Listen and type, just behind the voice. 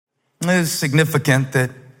It is significant that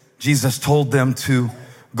Jesus told them to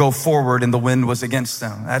go forward and the wind was against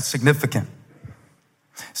them. That's significant.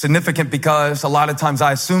 Significant because a lot of times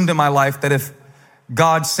I assumed in my life that if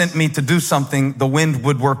God sent me to do something, the wind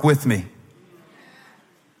would work with me.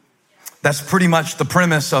 That's pretty much the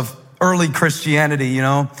premise of early Christianity, you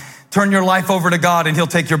know. Turn your life over to God and he'll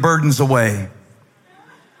take your burdens away.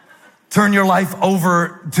 Turn your life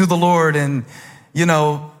over to the Lord and, you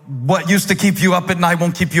know, what used to keep you up at night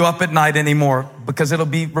won't keep you up at night anymore because it'll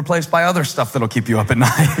be replaced by other stuff that'll keep you up at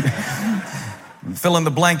night. Fill in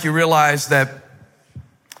the blank, you realize that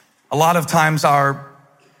a lot of times our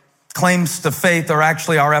claims to faith are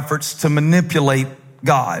actually our efforts to manipulate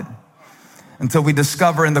God, until we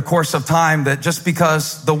discover in the course of time that just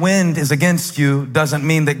because the wind is against you doesn't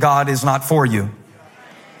mean that God is not for you.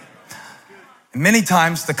 Many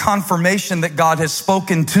times the confirmation that God has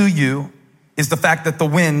spoken to you is the fact that the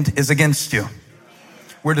wind is against you.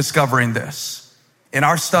 We're discovering this. In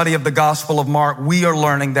our study of the Gospel of Mark, we are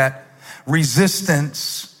learning that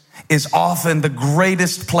resistance is often the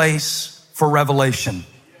greatest place for revelation.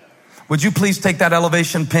 Would you please take that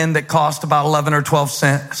elevation pin that cost about 11 or 12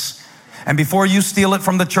 cents? And before you steal it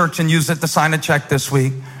from the church and use it to sign a check this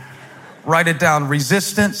week, write it down.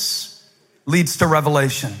 Resistance leads to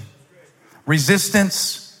revelation.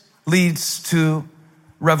 Resistance leads to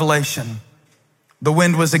revelation. The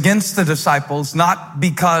wind was against the disciples, not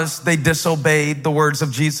because they disobeyed the words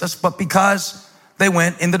of Jesus, but because they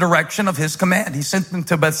went in the direction of his command. He sent them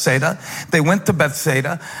to Bethsaida. They went to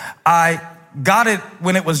Bethsaida. I got it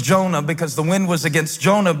when it was Jonah, because the wind was against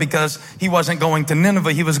Jonah because he wasn't going to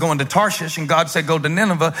Nineveh. He was going to Tarshish, and God said, go to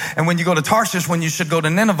Nineveh. And when you go to Tarshish, when you should go to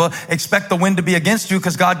Nineveh, expect the wind to be against you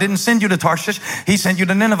because God didn't send you to Tarshish. He sent you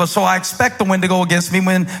to Nineveh. So I expect the wind to go against me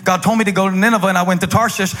when God told me to go to Nineveh and I went to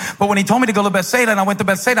Tarshish. But when he told me to go to Bethsaida and I went to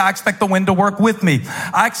Bethsaida, I expect the wind to work with me.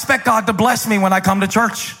 I expect God to bless me when I come to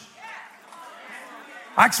church.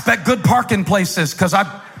 I expect good parking places because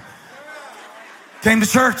I came to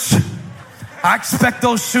church. I expect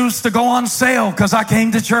those shoes to go on sale because I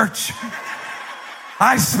came to church.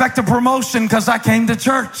 I expect a promotion because I came to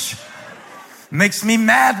church. Makes me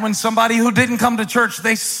mad when somebody who didn't come to church,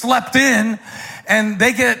 they slept in and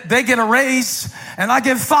they get a raise and I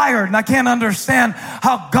get fired, and I can't understand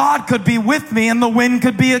how God could be with me and the wind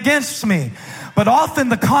could be against me. But often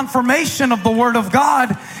the confirmation of the word of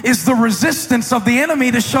God is the resistance of the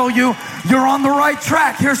enemy to show you you're on the right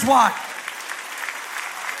track. Here's why.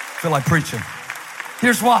 I feel like preaching.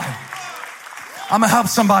 Here's why. I'm going to help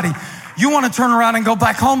somebody. You want to turn around and go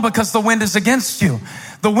back home because the wind is against you.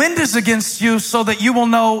 The wind is against you so that you will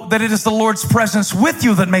know that it is the Lord's presence with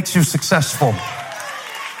you that makes you successful.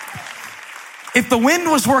 If the wind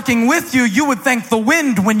was working with you, you would thank the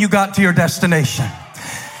wind when you got to your destination.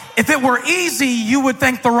 If it were easy, you would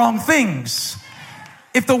thank the wrong things.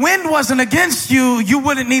 If the wind wasn't against you, you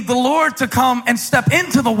wouldn't need the Lord to come and step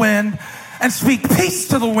into the wind and speak peace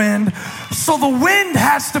to the wind. So the wind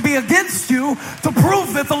has to be against you to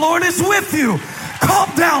prove that the Lord is with you. Calm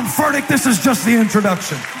down, Furtick. This is just the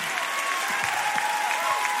introduction.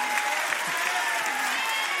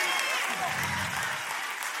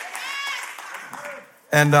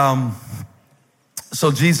 And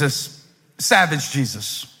so Jesus, savage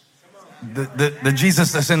Jesus, the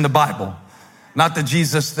Jesus that's in the Bible, not the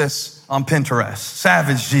Jesus that's on Pinterest.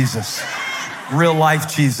 Savage Jesus, real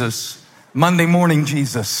life Jesus. Monday morning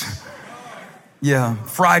Jesus. Yeah.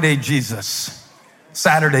 Friday Jesus.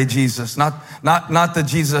 Saturday Jesus. Not the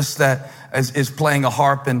Jesus that is playing a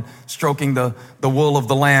harp and stroking the wool of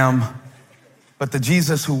the lamb, but the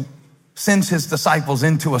Jesus who sends his disciples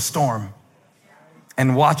into a storm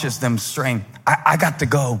and watches them strain. I got to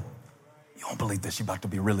go. You won't believe this. You're about to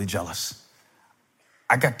be really jealous.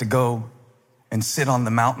 I got to go and sit on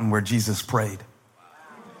the mountain where Jesus prayed.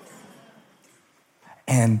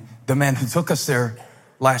 And the man who took us there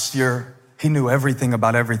last year, he knew everything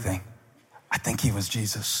about everything. I think he was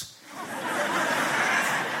Jesus.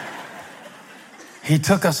 He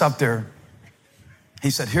took us up there. He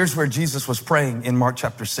said, here's where Jesus was praying in Mark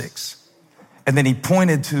chapter 6. And then he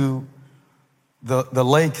pointed to the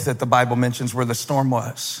lake that the Bible mentions where the storm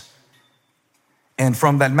was. And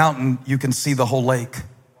from that mountain, you can see the whole lake.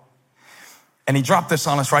 And he dropped this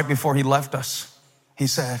on us right before he left us. He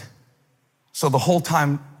said, so the whole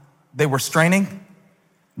time they were straining,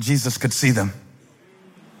 Jesus could see them.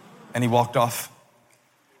 And he walked off.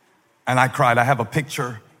 And I cried. I have a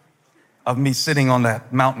picture of me sitting on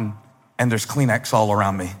that mountain and there's Kleenex all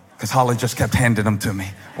around me because Holly just kept handing them to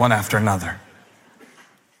me one after another.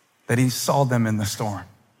 That he saw them in the storm.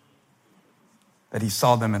 That he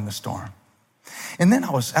saw them in the storm. And then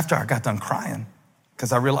after I got done crying,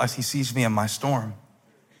 because I realize he sees me in my storm.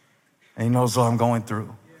 And he knows what I'm going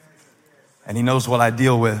through. And he knows what I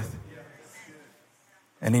deal with.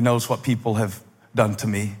 And he knows what people have done to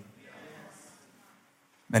me.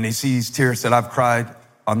 And he sees tears that I've cried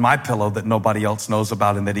on my pillow that nobody else knows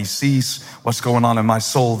about, and that he sees what's going on in my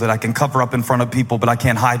soul that I can cover up in front of people, but I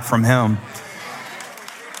can't hide from him.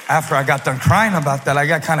 After I got done crying about that, I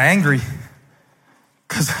got kind of angry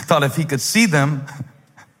because I thought if he could see them,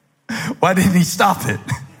 why didn't he stop it?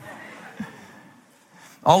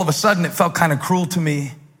 All of a sudden, it felt kind of cruel to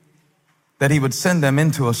me that he would send them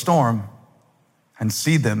into a storm and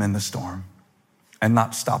see them in the storm and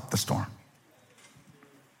not stop the storm.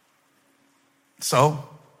 So,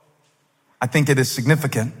 I think it is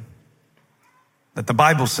significant that the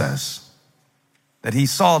Bible says that he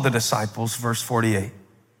saw the disciples, verse 48,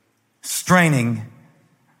 straining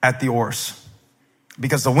at the oars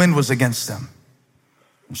because the wind was against them.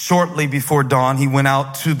 And shortly before dawn, he went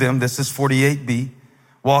out to them. This is 48b,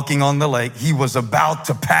 walking on the lake. He was about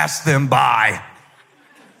to pass them by.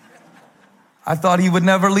 I thought he would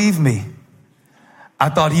never leave me. I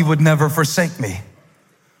thought he would never forsake me.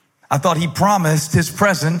 I thought he promised his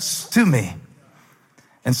presence to me.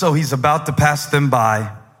 And so he's about to pass them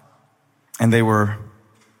by, and they were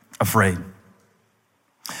afraid.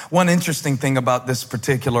 One interesting thing about this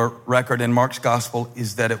particular record in Mark's gospel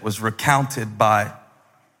is that it was recounted by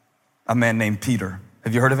a man named Peter.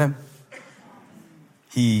 Have you heard of him?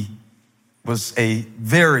 He was a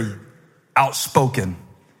very outspoken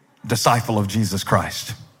disciple of Jesus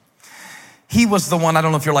Christ. He was the one, I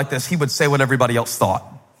don't know if you're like this, he would say what everybody else thought.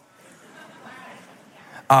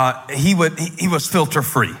 He was filter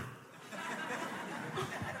free.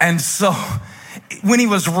 And so when he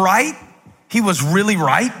was right, he was really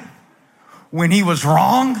right. When he was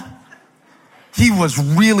wrong, he was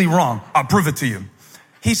really wrong. I'll prove it to you.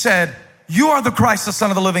 He said, "You are the Christ, the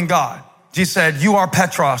Son of the living God." Jesus said, "You are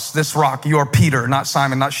Petros, this rock. You are Peter," not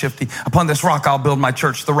Simon, not Shifty. "Upon this rock I'll build my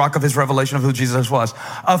church," the rock of his revelation of who Jesus was.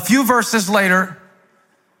 A few verses later,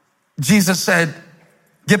 Jesus said,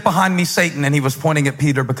 "Get behind me, Satan." And he was pointing at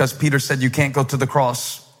Peter because Peter said, "You can't go to the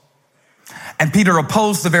cross." And Peter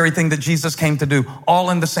opposed the very thing that Jesus came to do,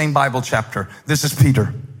 all in the same Bible chapter. This is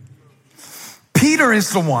Peter. Peter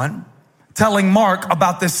is the one telling Mark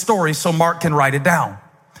about this story so Mark can write it down.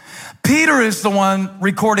 Peter is the one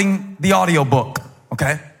recording the audiobook,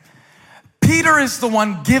 okay? Peter is the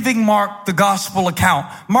one giving Mark the gospel account.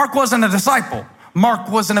 Mark wasn't a disciple. Mark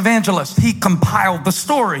was an evangelist. He compiled the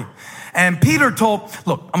story. And Peter told,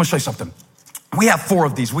 look, I'm going to show you something. We have 4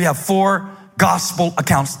 of these. We have 4 gospel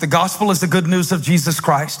accounts. The gospel is the good news of Jesus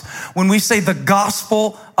Christ. When we say the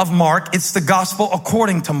gospel of Mark, it's the gospel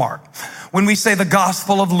according to Mark. When we say the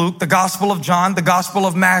gospel of Luke, the gospel of John, the gospel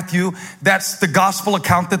of Matthew, that's the gospel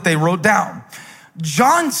account that they wrote down.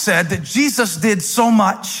 John said that Jesus did so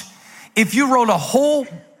much. If you wrote a whole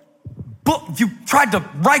book, if you tried to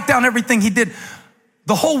write down everything he did,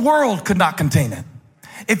 the whole world could not contain it.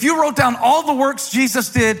 If you wrote down all the works Jesus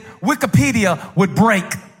did, Wikipedia would break.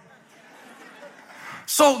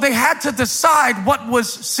 So they had to decide what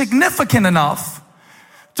was significant enough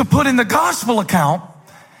to put in the gospel account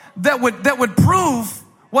that would prove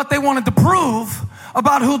what they wanted to prove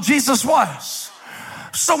about who Jesus was.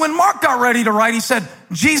 So when Mark got ready to write, he said,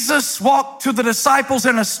 Jesus walked to the disciples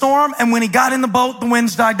in a storm, and when he got in the boat, the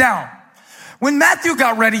winds died down. When Matthew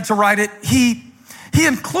got ready to write it, he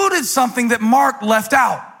included something that Mark left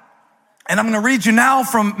out. And I'm going to read you now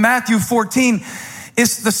from Matthew 14.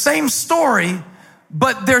 It's the same story,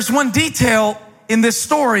 but there's one detail in this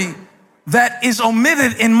story that is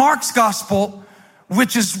omitted in Mark's gospel,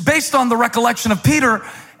 which is based on the recollection of Peter,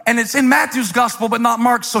 and it's in Matthew's gospel, but not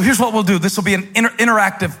Mark's. So here's what we'll do. This will be an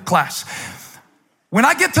interactive class. When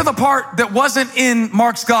I get to the part that wasn't in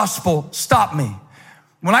Mark's gospel, stop me.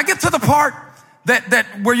 When I get to the part that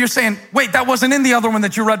where you're saying, wait, that wasn't in the other one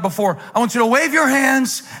that you read before, I want you to wave your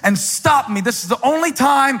hands and stop me. This is the only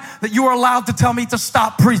time that you are allowed to tell me to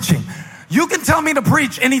stop preaching. You can tell me to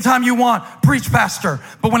preach anytime you want. Preach, pastor.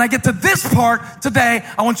 But when I get to this part today,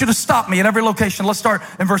 I want you to stop me at every location. Let's start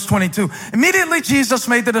in verse 22. Immediately Jesus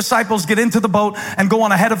made the disciples get into the boat and go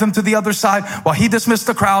on ahead of him to the other side while he dismissed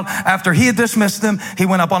the crowd. After he had dismissed them, he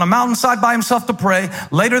went up on a mountainside by himself to pray.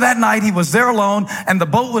 Later that night, he was there alone, and the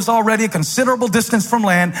boat was already a considerable distance from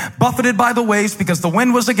land, buffeted by the waves because the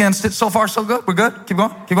wind was against it. So far, so good. We're good? Keep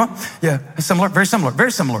going? Keep going? Yeah, similar, very similar,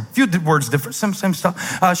 very similar. Few words different, same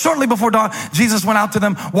stuff. Shortly before dawn, Jesus went out to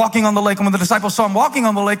them walking on the lake. And when the disciples saw him walking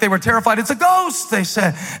on the lake, they were terrified. It's a ghost, they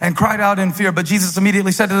said, and cried out in fear. But Jesus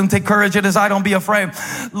immediately said to them, take courage, it is I, don't be afraid.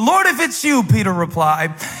 Lord, if it's you, Peter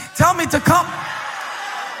replied, tell me to come.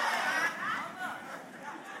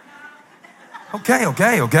 Okay.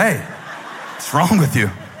 What's wrong with you?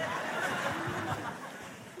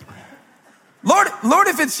 Lord,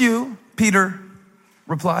 if it's you, Peter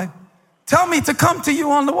replied, tell me to come to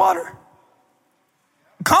you on the water.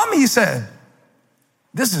 Come, he said.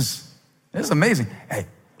 This is amazing.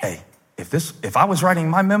 Hey, if I was writing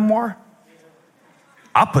my memoir,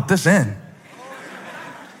 I'll put this in.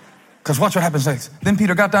 Because watch what happens next. Then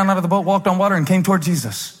Peter got down out of the boat, walked on water, and came toward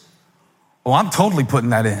Jesus. Oh, I'm totally putting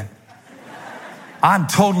that in. I'm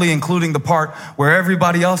totally including the part where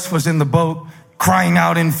everybody else was in the boat crying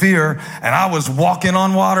out in fear, and I was walking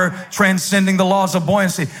on water, transcending the laws of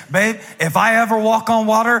buoyancy. Babe, if I ever walk on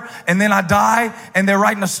water and then I die and they're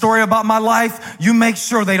writing a story about my life, you make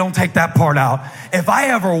sure they don't take that part out. If I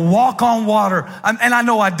ever walk on water, and I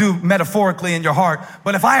know I do metaphorically in your heart,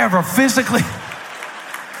 but if I ever physically...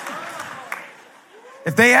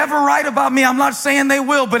 If they ever write about me, I'm not saying they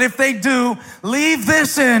will, but if they do, leave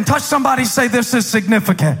this in. Touch somebody, say this is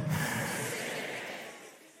significant.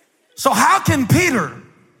 So how can Peter,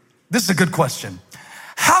 this is a good question.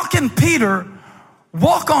 How can Peter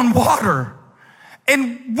walk on water?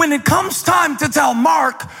 And when it comes time to tell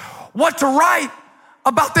Mark what to write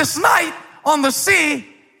about this night on the sea,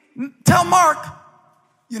 tell Mark,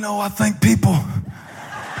 I think people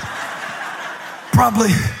probably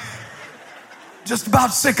just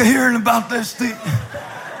about sick of hearing about this. Do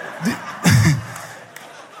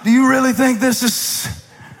you really think this is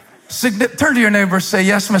significant? Turn to your neighbor and say,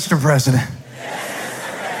 yes, Mr. President. Yes,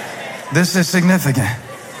 Mr. President. This is significant.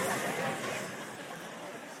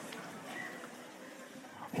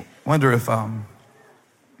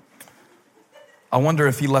 I wonder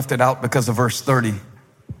if he left it out because of verse 30.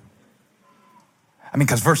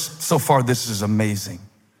 Because so far this is amazing.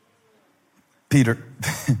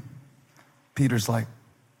 Peter's like,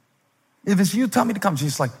 if it's you, tell me to come.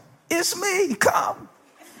 Jesus like, it's me, come.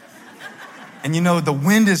 And the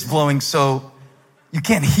wind is blowing, so you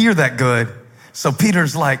can't hear that good. So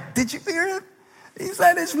Peter's like, did you hear it? He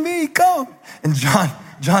said, it's me, come. And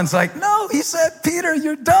John's like, no, he said, Peter,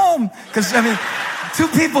 you're dumb. Because, two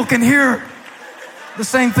people can hear the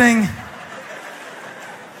same thing.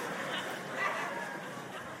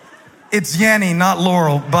 It's Yanni, not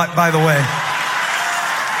Laurel, but by the way.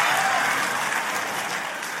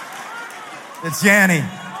 It's Yanni.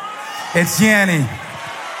 It's Yanni.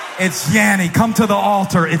 It's Yanni. Come to the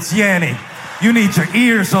altar. It's Yanni. You need your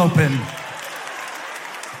ears open.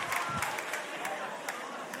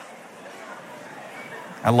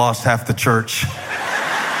 I lost half the church.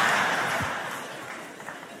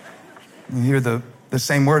 You hear the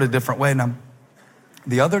same word a different way. Now,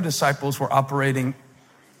 the other disciples were operating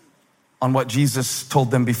on what Jesus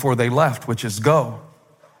told them before they left, which is go.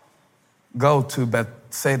 Go to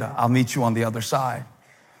Bethsaida. I'll meet you on the other side.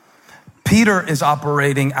 Peter is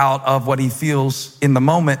operating out of what he feels in the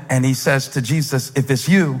moment, and he says to Jesus, if it's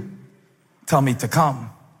you, tell me to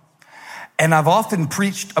come. And I've often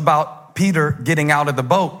preached about Peter getting out of the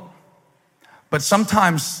boat, but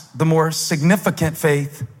sometimes the more significant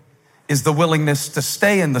faith is the willingness to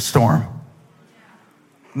stay in the storm,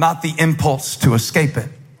 not the impulse to escape it.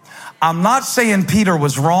 I'm not saying Peter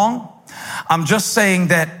was wrong. I'm just saying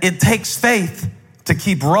that it takes faith to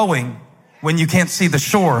keep rowing when you can't see the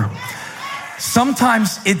shore.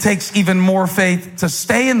 Sometimes it takes even more faith to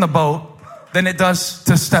stay in the boat than it does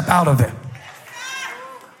to step out of it.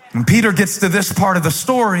 When Peter gets to this part of the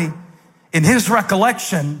story, in his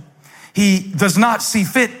recollection, he does not see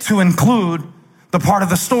fit to include the part of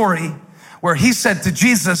the story where he said to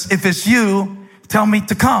Jesus, if it's you, tell me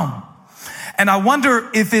to come. And I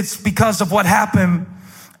wonder if it's because of what happened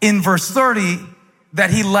in verse 30 that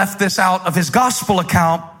he left this out of his gospel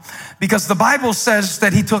account, because the Bible says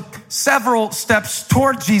that he took several steps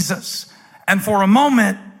toward Jesus. And for a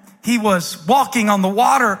moment, he was walking on the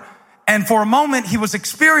water, and for a moment, he was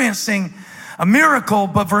experiencing a miracle.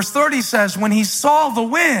 But verse 30 says, when he saw the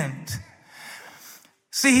wind,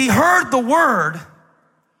 see, he heard the word,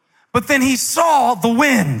 but then he saw the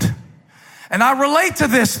wind. And I relate to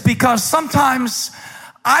this because sometimes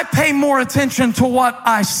I pay more attention to what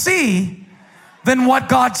I see than what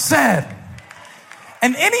God said.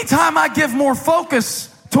 And anytime I give more focus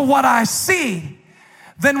to what I see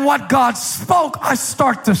than what God spoke, I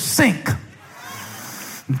start to sink.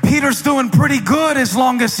 Peter's doing pretty good as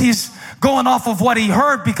long as he's going off of what he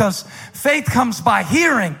heard, because faith comes by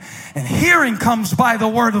hearing, and hearing comes by the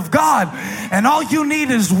word of God. And all you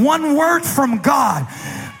need is one word from God.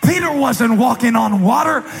 Peter wasn't walking on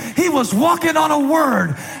water. He was walking on a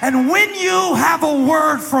word. And when you have a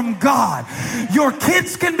word from God, your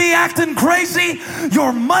kids can be acting crazy.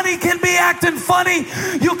 Your money can be acting funny.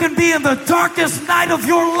 You can be in the darkest night of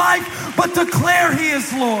your life but declare he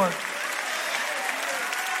is Lord.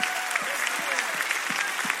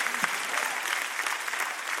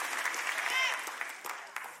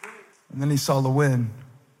 And then he saw the wind.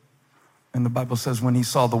 And the Bible says when he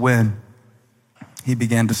saw the wind, he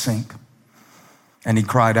began to sink. And he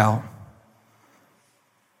cried out,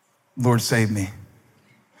 Lord, save me.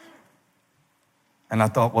 And I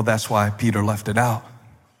thought, well, that's why Peter left it out.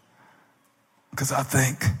 Because I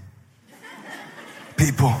think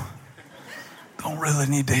people don't really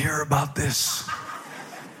need to hear about this.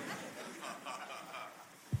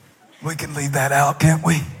 We can leave that out, can't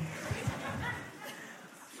we?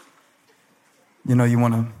 You know, you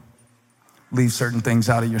want to leave certain things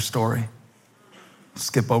out of your story.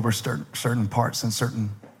 Skip over certain parts and certain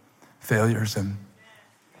failures. And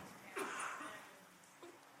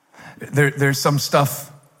there's some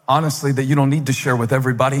stuff, honestly, that you don't need to share with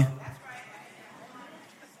everybody.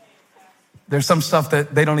 There's some stuff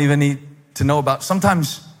that they don't even need to know about.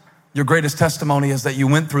 Sometimes your greatest testimony is that you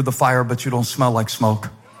went through the fire, but you don't smell like smoke.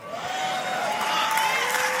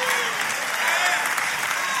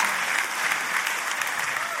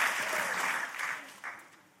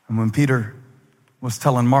 And when Peter was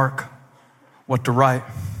telling Mark what to write,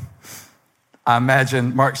 I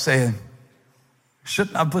imagine Mark saying,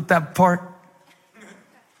 shouldn't I put that part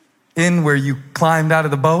in where you climbed out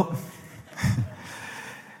of the boat?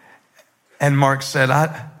 And Mark said,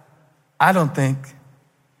 I don't think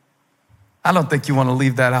you want to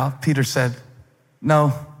leave that out. Peter said,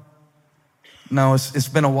 no, it's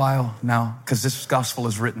been a while now, because this gospel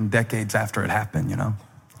is written decades after it happened, you know.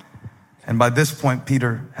 And by this point,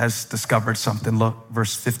 Peter has discovered something. Look,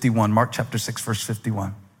 verse 51, Mark chapter 6, verse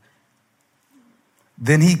 51.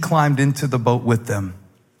 Then he climbed into the boat with them,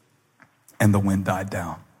 and the wind died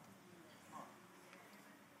down.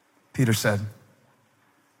 Peter said,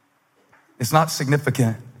 it's not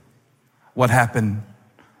significant what happened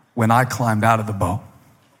when I climbed out of the boat.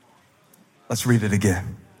 Let's read it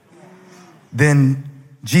again. Then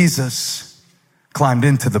Jesus climbed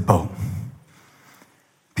into the boat.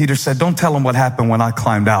 Peter said, don't tell him what happened when I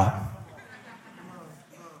climbed out.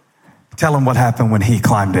 Tell him what happened when he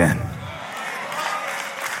climbed in.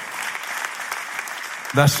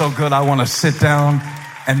 That's so good. I want to sit down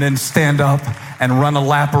and then stand up and run a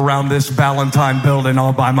lap around this Ballantine building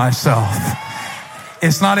all by myself.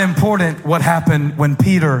 It's not important what happened when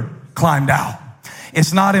Peter climbed out.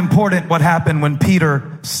 It's not important what happened when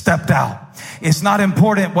Peter stepped out. It's not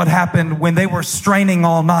important what happened when they were straining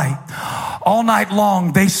all night. All night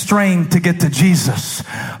long, they strained to get to Jesus,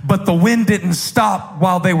 but the wind didn't stop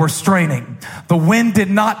while they were straining. The wind did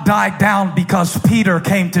not die down because Peter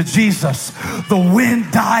came to Jesus. The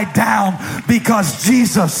wind died down because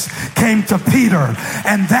Jesus came to Peter.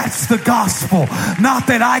 And that's the gospel. Not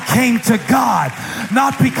that I came to God,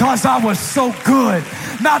 not because I was so good,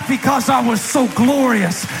 not because I was so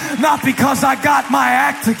glorious, not because I got my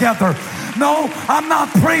act together. No, I'm not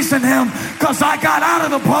praising him because I got out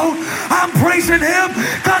of the boat. I'm praising him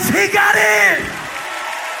because he got in.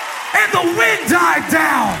 And the wind died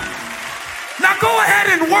down. Now go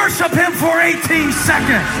ahead and worship him for 18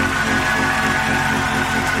 seconds.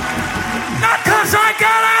 Not because I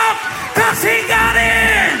got out, because he got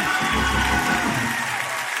in.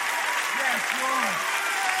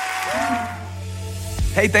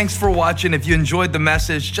 Hey, thanks for watching. If you enjoyed the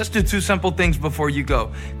message, just do two simple things before you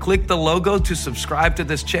go. Click the logo to subscribe to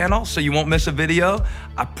this channel so you won't miss a video.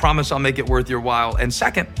 I promise I'll make it worth your while. And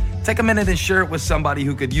second, take a minute and share it with somebody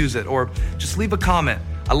who could use it, or just leave a comment.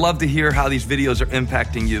 I love to hear how these videos are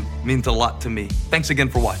impacting you. It means a lot to me. Thanks again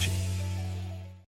for watching.